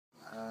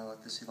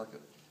see like a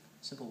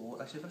simple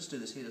water. Actually, if I just do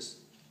this here, just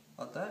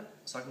like that,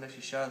 so I can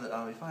actually show that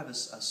if I have a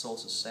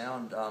source of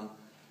sound,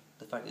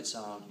 the fact it's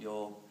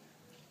your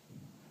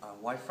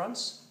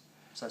wavefronts,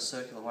 so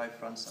circular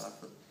wavefronts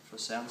for a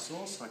sound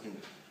source.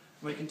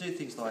 We can do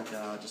things like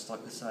just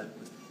like this,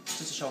 just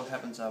to show what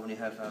happens when you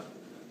have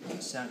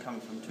sound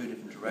coming from two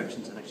different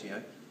directions, and actually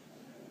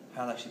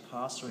how they actually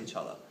pass through each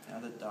other.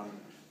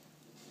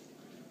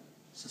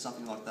 So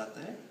something like that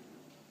there.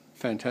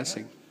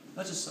 Fantastic. Okay.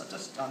 That's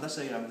without the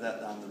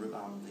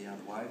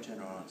wave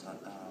generator on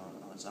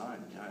its own,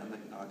 and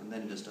I can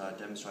then just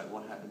demonstrate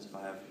what happens if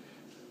I have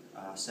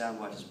sound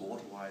waves as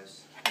water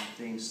waves, and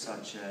things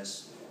such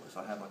as if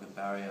I have like a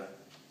barrier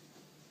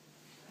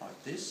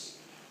like this,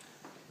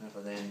 and if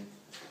I then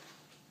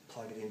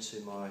plug it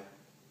into my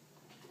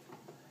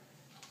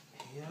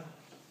here.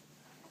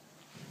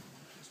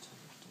 Just turn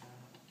it down.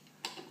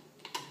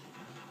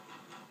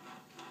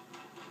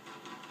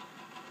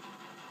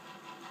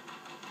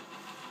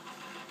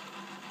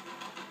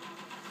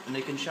 And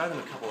you can show them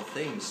a couple of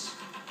things.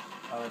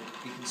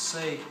 You can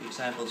see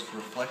examples of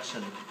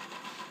reflection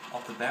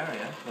of the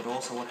barrier, but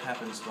also what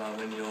happens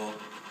when your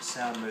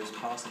sound moves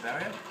past the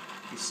barrier.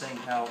 You're seeing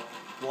how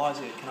wires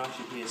can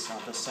actually hear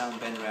the sound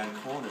bend around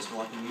corners.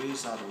 Well, I can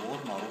use the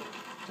water model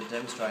to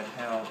demonstrate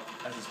how,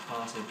 as it's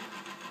passing,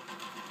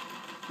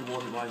 the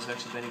water waves are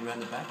actually bending around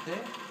the back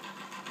there.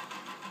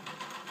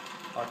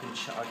 I can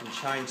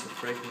change the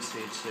frequency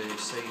to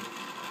see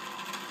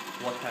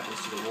what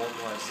happens to the water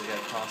waves as they go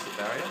past the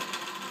barrier.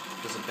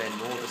 Does it bend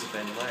more? Does it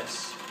bend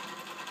less?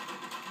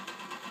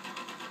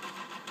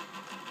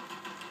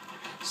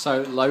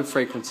 So low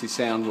frequency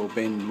sound will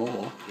bend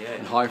more, yeah,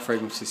 and high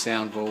frequency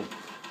sound will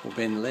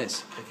bend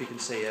less. If you can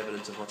see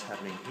evidence of what's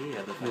happening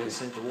here, the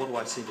water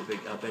waves seem to be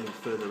bending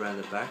further around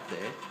the back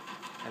there,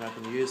 and I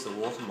can use the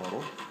water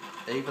model,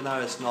 even though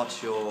it's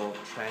not your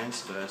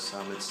transverse.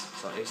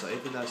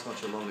 Even though it's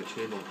not your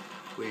longitudinal,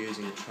 we're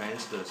using a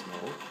transverse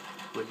model.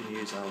 We can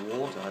use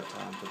water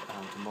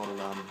to model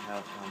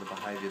how the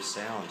behaviour of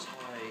sounds.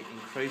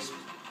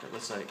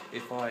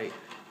 If I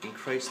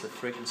increase the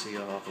frequency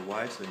of the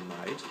waves being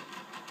made,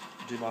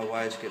 do my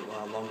waves get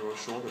longer or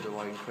shorter? Do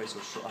I increase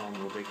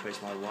or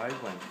decrease my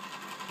wavelength?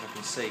 I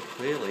can see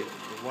clearly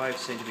the waves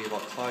seem to be a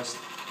lot close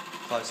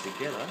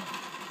together.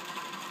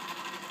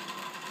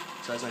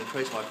 So as I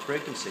increase my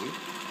frequency,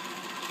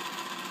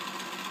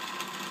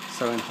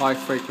 so in high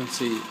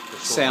frequency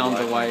sound,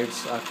 the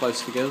waves are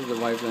close together, the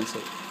wavelength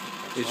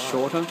is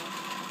shorter.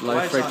 Low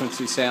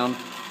frequency sound,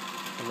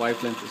 the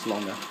wavelength is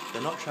longer.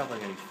 They're not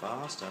travelling any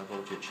faster, but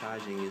what you're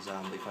changing is,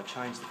 if I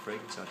change the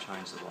frequency, I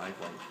change the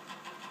wavelength.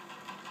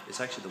 It's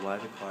actually the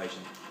wave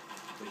equation,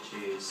 which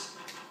is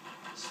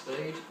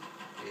speed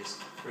is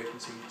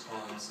frequency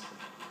times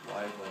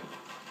wavelength.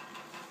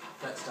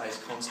 That stays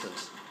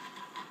constant.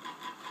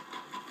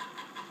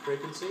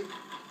 Frequency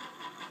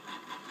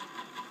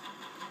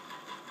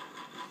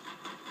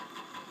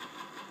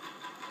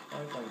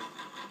wavelength.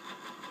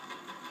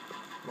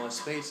 My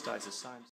speed stays the same.